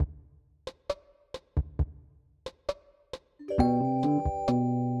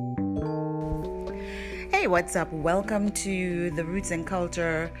Hey, what's up? Welcome to the Roots and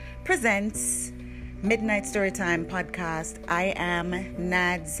Culture presents Midnight Storytime podcast. I am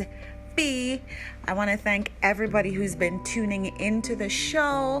Nads B. I want to thank everybody who's been tuning into the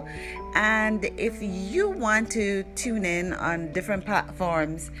show. And if you want to tune in on different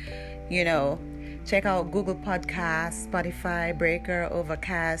platforms, check out Google Podcasts, Spotify, Breaker,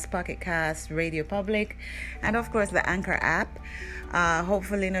 Overcast, Pocket Cast, Radio Public, and of course the Anchor app.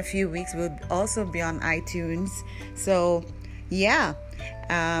 Hopefully in a few weeks we'll also be on iTunes. So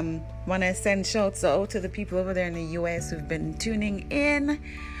want to send shouts out to the people over there in the US who've been tuning in.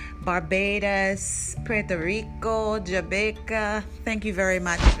 Barbados, Puerto Rico, Jamaica. Thank you very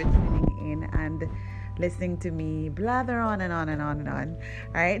much for tuning in and listening to me blather on and on and on and on.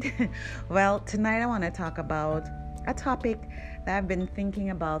 All right. Well, tonight I want to talk about a topic that I've been thinking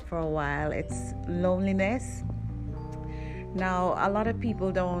about for a while. It's loneliness. Now, a lot of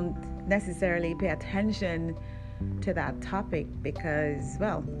people don't necessarily pay attention to that topic because,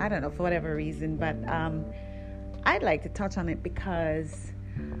 well, I don't know, for whatever reason, but I'd like to touch on it because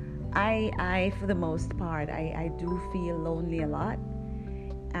I for the most part, I do feel lonely a lot.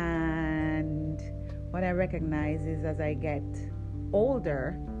 And what I recognize is as I get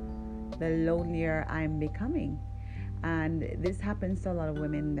older, the lonelier I'm becoming. And this happens to a lot of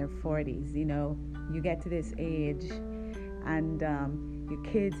women in their 40s. You get to this age and your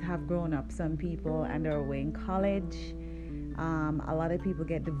kids have grown up, some people, and are away in college. A lot of people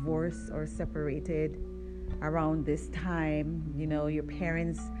get divorced or separated around this time. Your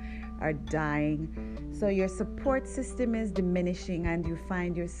parents are dying, so your support system is diminishing and you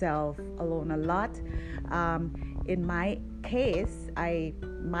find yourself alone a lot. In my case,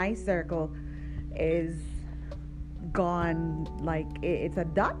 my circle is gone, like it's a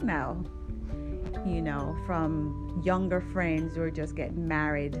dot now, from younger friends who are just getting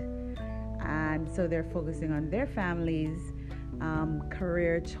married, and so they're focusing on their families,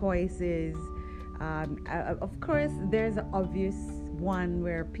 career choices. Of course, there's an obvious one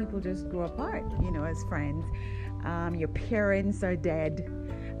where people just grow apart, as friends. Your parents are dead,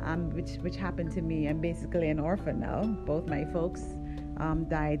 which happened to me. I'm basically an orphan now. Both my folks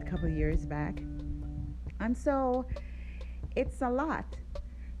died a couple of years back. And so it's a lot.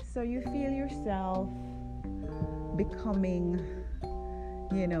 So you feel yourself becoming,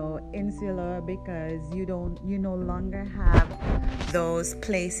 insular because you no longer have those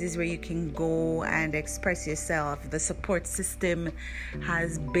places where you can go and express yourself. The support system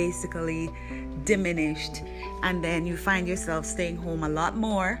has basically diminished, and then you find yourself staying home a lot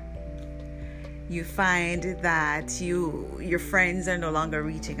more. You find that your friends are no longer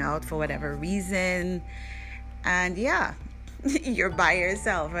reaching out for whatever reason, and you're by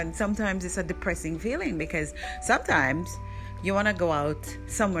yourself. And sometimes it's a depressing feeling because sometimes you want to go out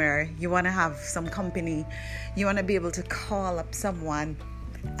somewhere, you want to have some company, you want to be able to call up someone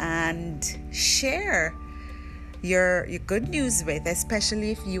and share your good news with, especially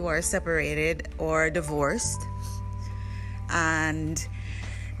if you are separated or divorced and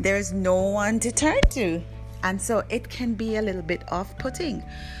there's no one to turn to. And so it can be a little bit off-putting.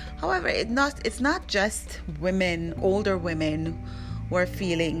 However, it's not just women, older women, who are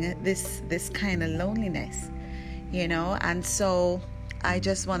feeling this kind of loneliness, and so I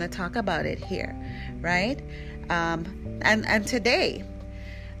just want to talk about it here, right? And today,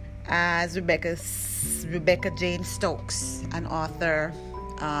 as Rebecca Jane Stokes, an author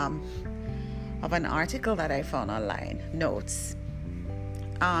of an article that I found online, notes,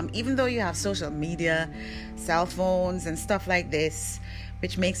 even though you have social media, cell phones, and stuff like this,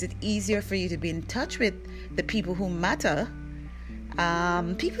 which makes it easier for you to be in touch with the people who matter,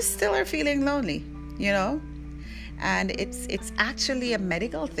 people still are feeling lonely, and it's actually a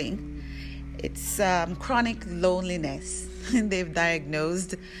medical thing. It's chronic loneliness. They've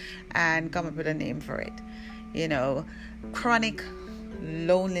diagnosed and come up with a name for it, chronic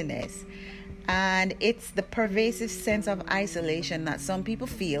loneliness. And it's the pervasive sense of isolation that some people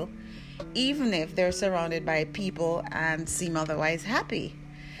feel, even if they're surrounded by people and seem otherwise happy.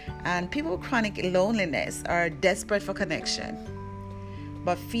 And people with chronic loneliness are desperate for connection,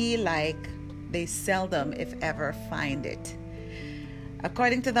 but feel like they seldom, if ever, find it.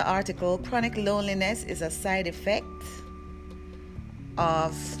 According to the article, chronic loneliness is a side effect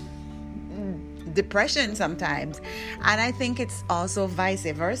of depression sometimes. And I think it's also vice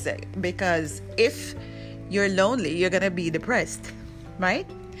versa, because if you're lonely, you're going to be depressed, right?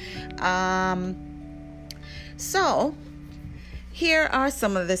 So here are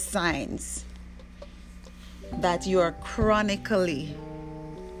some of the signs that you are chronically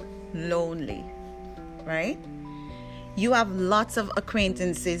lonely, right? You have lots of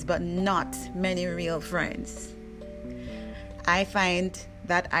acquaintances, but not many real friends. I find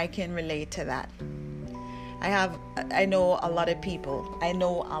that I can relate to that. I know a lot of people. I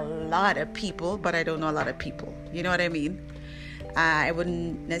know a lot of people, but I don't know a lot of people. You know what I mean? I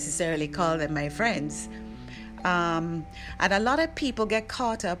wouldn't necessarily call them my friends. And a lot of people get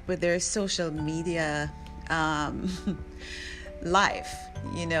caught up with their social media life,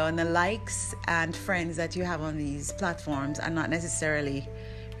 and the likes and friends that you have on these platforms are not necessarily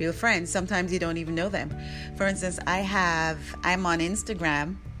real friends. Sometimes you don't even know them. For instance, I'm on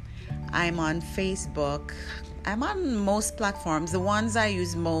Instagram, I'm on Facebook, I'm on most platforms. The ones I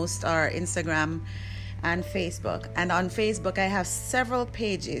use most are Instagram and Facebook. And on Facebook, I have several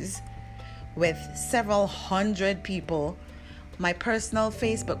pages with several hundred people. My personal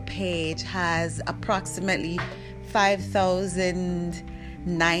Facebook page has approximately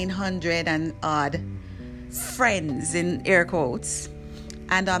 5,900 and odd friends, in air quotes.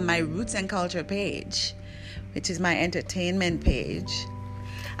 And on my Roots and Culture page, which is my entertainment page,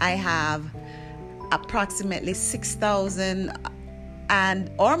 I have approximately 6,000 and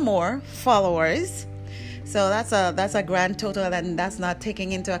or more followers. So that's a grand total, and that's not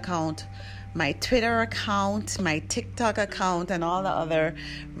taking into account my Twitter account, my TikTok account, and all the other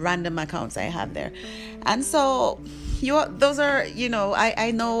random accounts I have there. And so those are,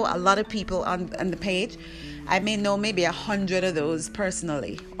 I know a lot of people on the page. I may know maybe 100 of those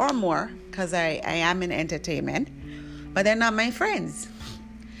personally or more, because I am in entertainment, but they're not my friends.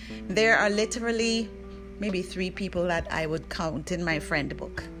 There are literally maybe 3 people that I would count in my friend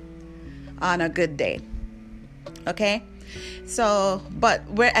book on a good day. Okay? So, but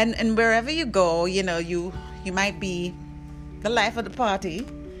wherever you go, you might be the life of the party.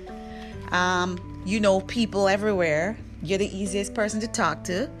 People everywhere. You're the easiest person to talk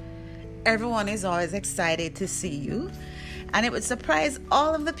to. Everyone is always excited to see you. And it would surprise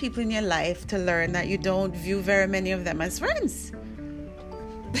all of the people in your life to learn that you don't view very many of them as friends.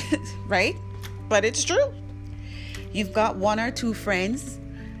 Right? But it's true. You've got 1 or 2 friends,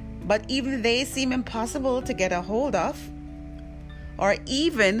 but even they seem impossible to get a hold of. Or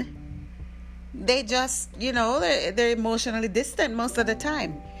even they just, they're emotionally distant most of the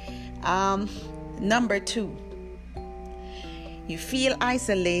time. Number 2, you feel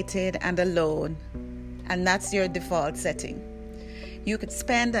isolated and alone, and that's your default setting. You could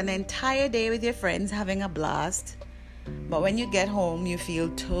spend an entire day with your friends having a blast, but when you get home, you feel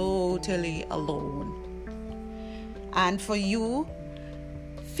totally alone. And for you,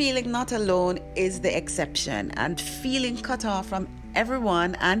 feeling not alone is the exception, and feeling cut off from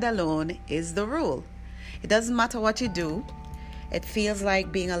everyone and alone is the rule. It doesn't matter what you do. It feels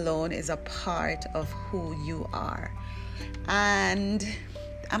like being alone is a part of who you are. And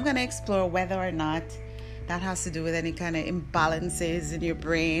I'm going to explore whether or not that has to do with any kind of imbalances in your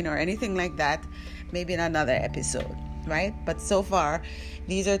brain or anything like that, maybe in another episode, right? But so far,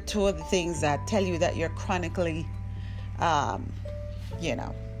 these are 2 of the things that tell you that you're chronically, have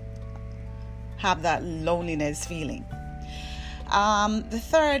that loneliness feeling. The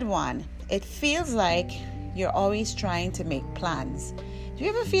third one, it feels like you're always trying to make plans. Do you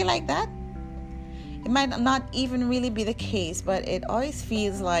ever feel like that? It might not even really be the case, but it always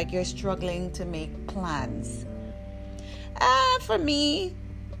feels like you're struggling to make plans. For me,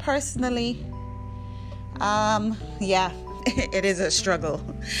 personally, it is a struggle.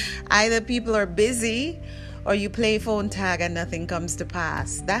 Either people are busy or you play phone tag and nothing comes to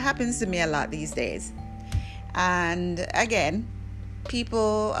pass. That happens to me a lot these days. And again,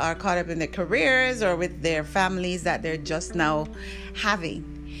 people are caught up in their careers or with their families that they're just now having,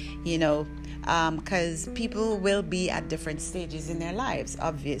 because people will be at different stages in their lives,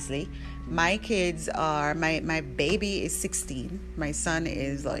 obviously. My kids are, my baby is 16. My son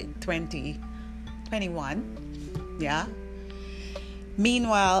is like 20, 21. Yeah.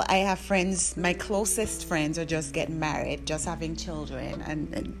 Meanwhile, I have friends, my closest friends are just getting married, just having children,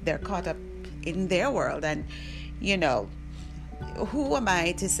 and they're caught up in their world. And, who am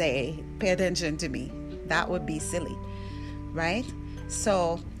I to say, pay attention to me? That would be silly, right?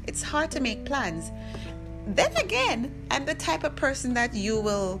 So it's hard to make plans. Then again, I'm the type of person that you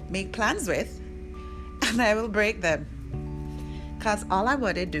will make plans with, and I will break them. Because all I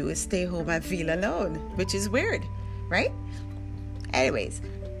want to do is stay home and feel alone, which is weird, right? Anyways,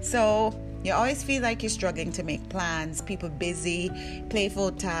 so you always feel like you're struggling to make plans, people busy, play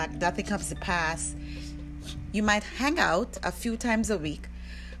phone tag, nothing comes to pass. You might hang out a few times a week,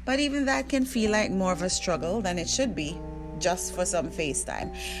 but even that can feel like more of a struggle than it should be just for some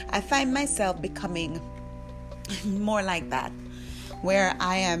FaceTime. I find myself becoming more like that, where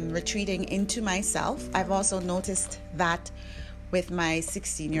I am retreating into myself. I've also noticed that with my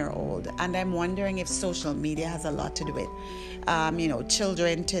 16-year-old, and I'm wondering if social media has a lot to do with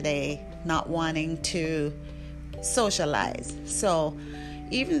children today not wanting to socialize. So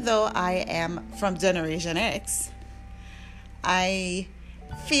even though I am from Generation X, I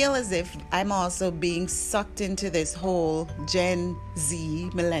feel as if I'm also being sucked into this whole Gen Z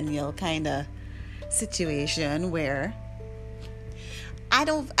millennial kind of situation where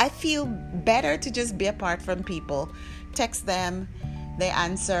I feel better to just be apart from people, text them, they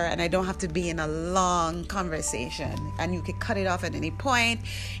answer, and I don't have to be in a long conversation. And you could cut it off at any point.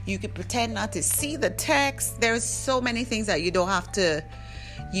 You could pretend not to see the text. There's so many things that you don't have to,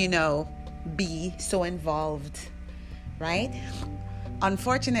 be so involved, right?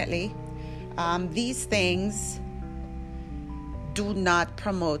 Unfortunately, these things do not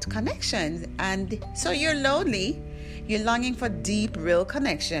promote connections. And so you're lonely. You're longing for deep, real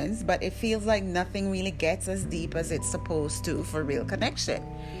connections, but it feels like nothing really gets as deep as it's supposed to for real connection.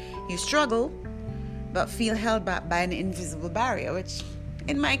 You struggle, but feel held back by an invisible barrier, which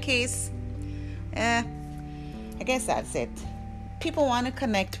in my case, I guess that's it. People want to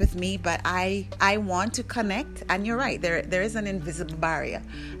connect with me, but I want to connect, and you're right, there is an invisible barrier.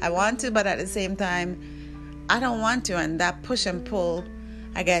 I want to, but at the same time, I don't want to, and that push and pull,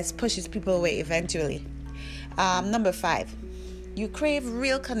 I guess, pushes people away eventually. Number 5, you crave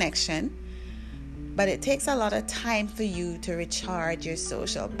real connection, but it takes a lot of time for you to recharge your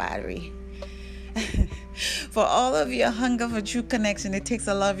social battery. For all of your hunger for true connection, it takes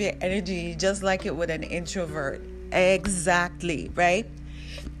a lot of your energy, just like it would an introvert. Exactly, right?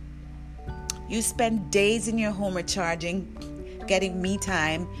 You spend days in your home recharging, getting me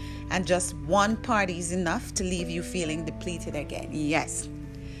time, and just one party is enough to leave you feeling depleted again. Yes.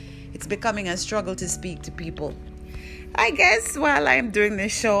 It's becoming a struggle to speak to people. I guess while I'm doing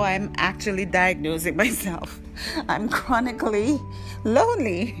this show, I'm actually diagnosing myself. I'm chronically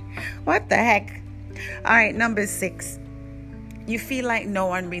lonely. What the heck? All right, number 6. You feel like no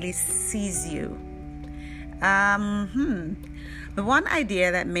one really sees you. The one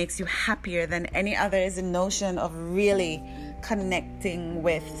idea that makes you happier than any other is the notion of really connecting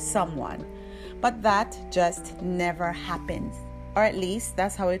with someone. But that just never happens. Or at least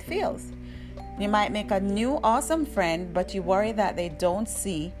that's how it feels. You might make a new awesome friend, but you worry that they don't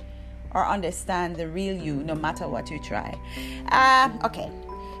see or understand the real you no matter what you try. Okay.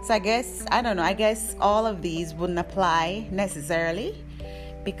 So I guess all of these wouldn't apply necessarily,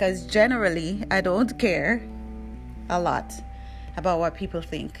 because generally I don't care a lot about what people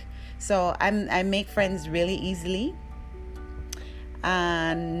think. So I make friends really easily,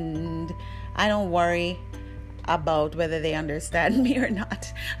 and I don't worry about whether they understand me or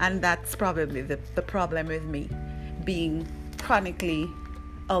not. And that's probably the problem with me being chronically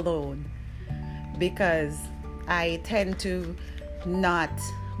alone, because I tend to not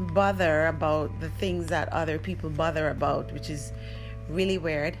bother about the things that other people bother about, which is really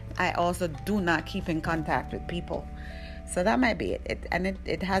weird. I also do not keep in contact with people. So that might be it.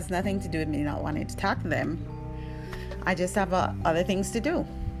 It has nothing to do with me not wanting to talk to them. I just have other things to do.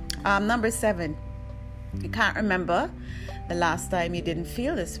 Number 7. You can't remember the last time you didn't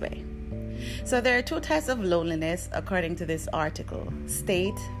feel this way. So there are 2 types of loneliness according to this article.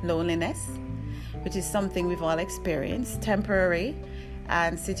 State loneliness, which is something we've all experienced, temporary,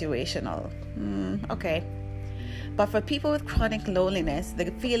 and situational. Okay. But for people with chronic loneliness,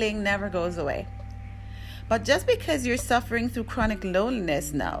 the feeling never goes away. But just because you're suffering through chronic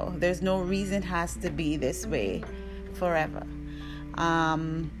loneliness now, there's no reason it has to be this way forever.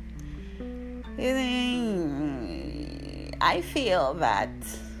 I feel that,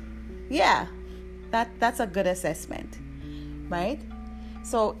 that's a good assessment, right?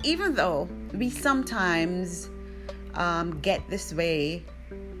 So even though we sometimes get this way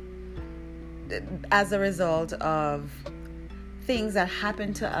as a result of things that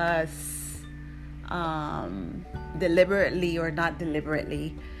happen to us deliberately or not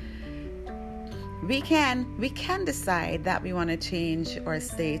deliberately, we can decide that we want to change our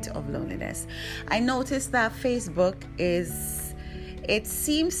state of loneliness. I noticed that Facebook it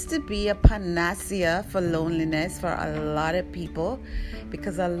seems to be a panacea for loneliness for a lot of people,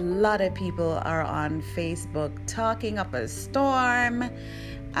 because a lot of people are on Facebook talking up a storm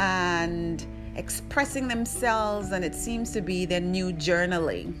and expressing themselves, and it seems to be their new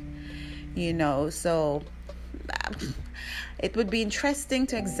journaling, so it would be interesting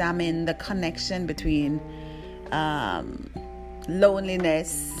to examine the connection between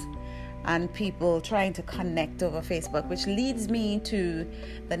loneliness and people trying to connect over Facebook, which leads me to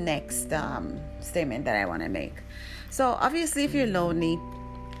the next statement that I want to make. So obviously, if you're lonely,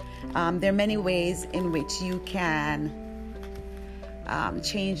 there are many ways in which you can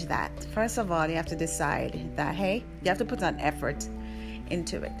change that. First of all, you have to decide that, hey, you have to put an effort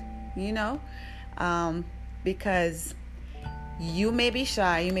into it, because you may be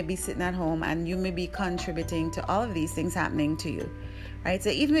shy, you may be sitting at home, and you may be contributing to all of these things happening to you, right? So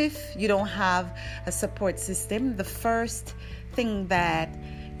even if you don't have a support system, the first thing that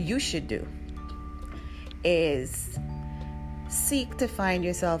you should do is seek to find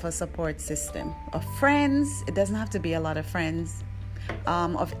yourself a support system of friends. It doesn't have to be a lot of friends,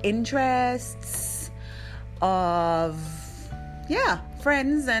 of interests,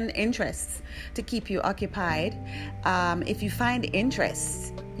 friends and interests to keep you occupied. If you find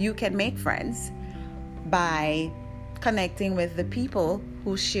interests, you can make friends by connecting with the people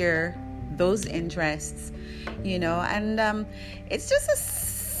who share those interests, and it's just a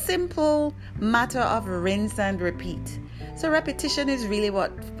simple matter of rinse and repeat. So repetition is really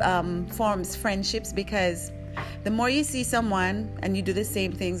what forms friendships, because the more you see someone and you do the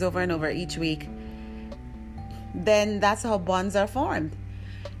same things over and over each week, then that's how bonds are formed.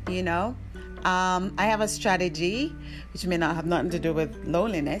 I have a strategy which may not have nothing to do with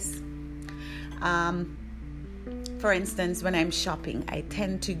loneliness. For instance, when I'm shopping, I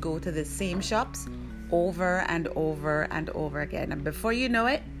tend to go to the same shops over and over and over again. And before you know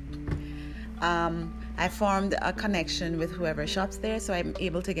it, I formed a connection with whoever shops there, so I'm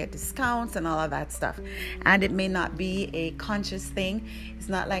able to get discounts and all of that stuff. And it may not be a conscious thing. It's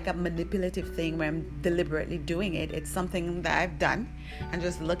not like a manipulative thing where I'm deliberately doing it. It's something that I've done. And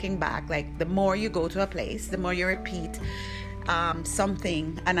just looking back, like the more you go to a place, the more you repeat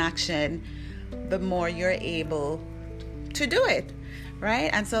something, an action, the more you're able to do it, right?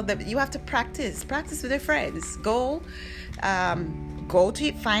 And so you have to practice with your friends. Go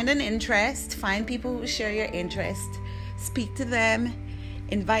to find an interest, find people who share your interest, speak to them,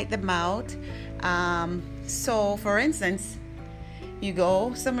 invite them out. So for instance, you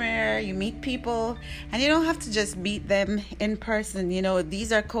go somewhere, you meet people, and you don't have to just meet them in person.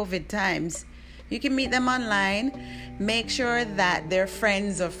 These are COVID times. You can meet them online. Make sure that they're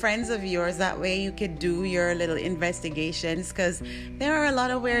friends of yours. That way you can do your little investigations, because there are a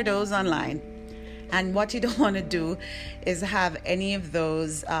lot of weirdos online. And what you don't want to do is have any of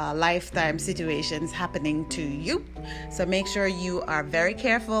those lifetime situations happening to you. So make sure you are very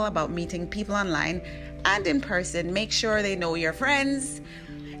careful about meeting people online and in person. Make sure they know your friends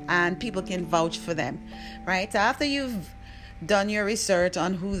and people can vouch for them, right? So after you've done your research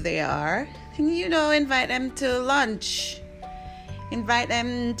on who they are, invite them to lunch. Invite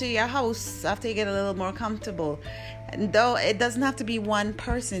them to your house after you get a little more comfortable. And though it doesn't have to be one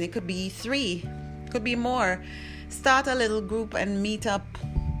person, it could be 3. Could be more. Start a little group and meet up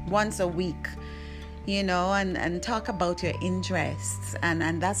once a week, and talk about your interests,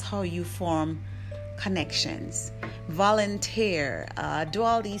 and that's how you form connections. Volunteer, do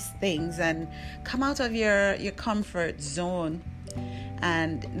all these things and come out of your comfort zone,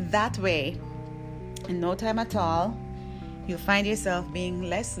 and that way, in no time at all, you'll find yourself being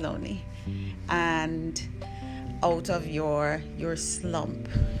less lonely and out of your slump,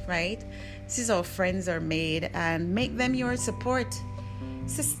 right? This is how friends are made, and make them your support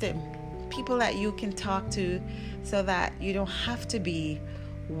system. People that you can talk to so that you don't have to be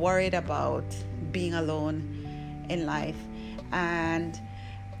worried about being alone in life. And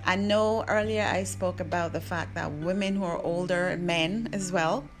I know earlier I spoke about the fact that women who are older, and men as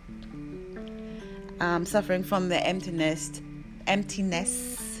well, suffering from the empty nest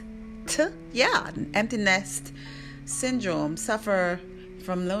syndrome, suffer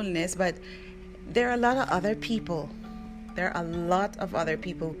from loneliness. But there are a lot of other people. There are a lot of other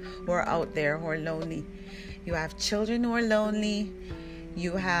people who are out there who are lonely. You have children who are lonely.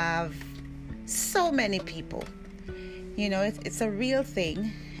 You have so many people. It's a real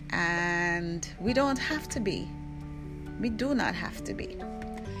thing, and we don't have to be. We do not have to be.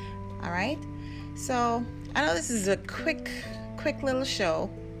 All right? So I know this is a quick little show.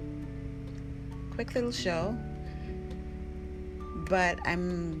 But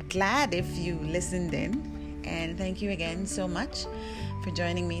I'm glad if you listened in, and thank you again so much for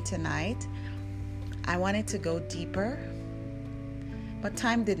joining me tonight. I wanted to go deeper, but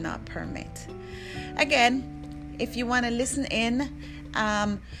time did not permit. Again, if you want to listen in,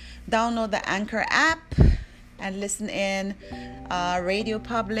 download the Anchor app and listen in. Radio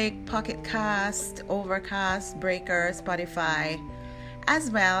Public, Pocket Cast, Overcast, Breaker, Spotify,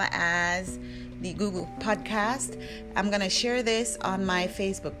 as well as the Google Podcast. I'm going to share this on my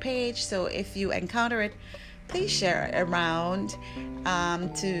Facebook page, so if you encounter it, please share it around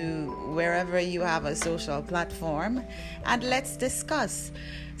to wherever you have a social platform, and let's discuss.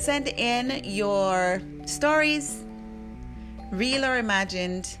 Send in your stories, real or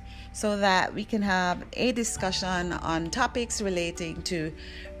imagined, so that we can have a discussion on topics relating to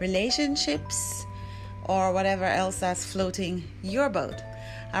relationships or whatever else that's floating your boat.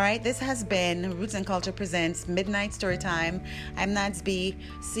 All right, this has been Roots and Culture Presents Midnight Storytime. I'm Nads B.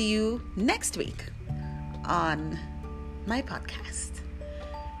 See you next week on my podcast.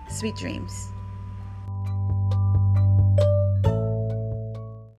 Sweet dreams.